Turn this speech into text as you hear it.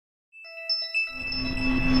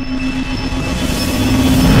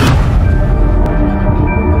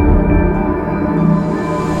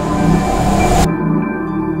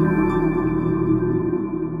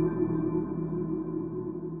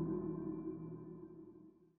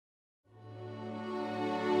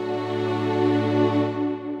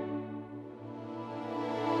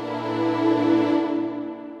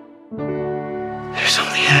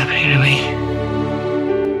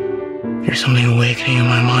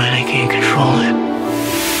mine, I can't control it.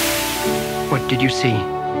 What did you see?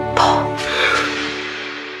 Paul.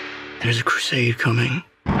 There's a crusade coming.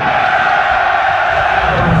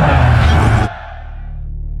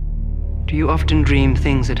 Do you often dream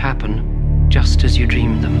things that happen just as you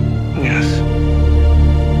dream them? Yes.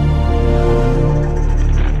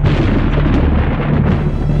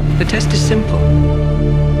 The test is simple.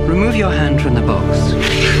 Remove your hand from the box,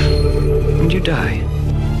 and you die.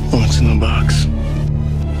 What's in the box?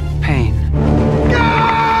 Pain.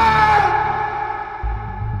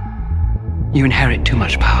 You inherit too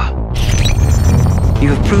much power. You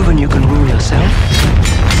have proven you can rule yourself.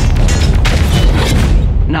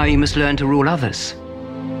 Now you must learn to rule others.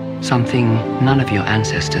 Something none of your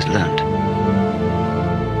ancestors learned.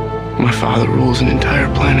 My father rules an entire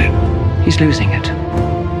planet. He's losing it.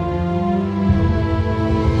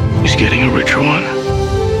 He's getting a richer one.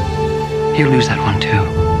 He'll lose that one too.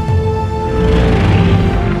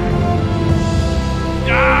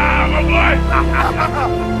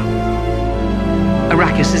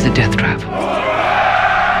 Arrakis is a death trap.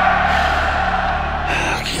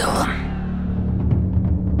 I'll kill him.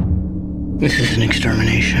 This is an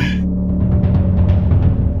extermination.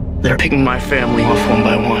 They're picking my family off one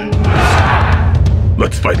by one.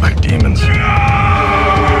 Let's fight like demons.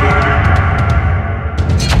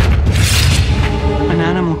 An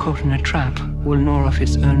animal caught in a trap will gnaw off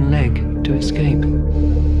its own leg to escape.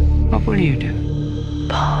 What will you do?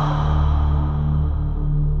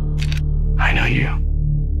 I know you.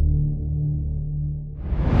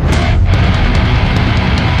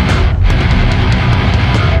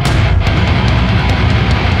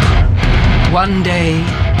 One day,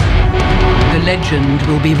 the legend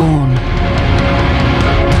will be born.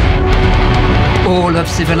 All of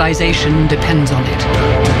civilization depends on it.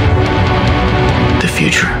 The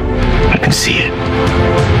future. I can see it.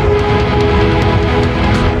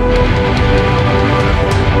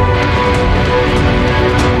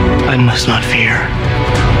 I must not fear.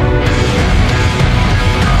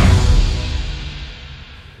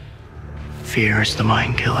 Fear is the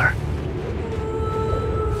mind killer.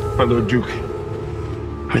 My Lord Duke.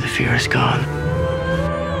 Where the fear is gone,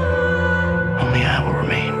 only I will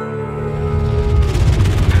remain.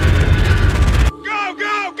 Go,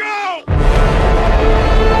 go, go!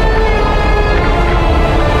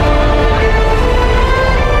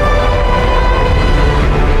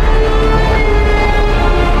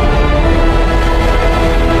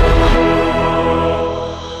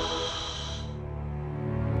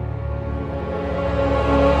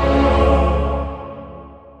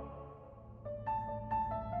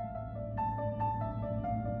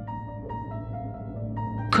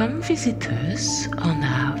 Come visit us on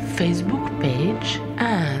our Facebook page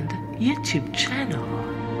and YouTube channel.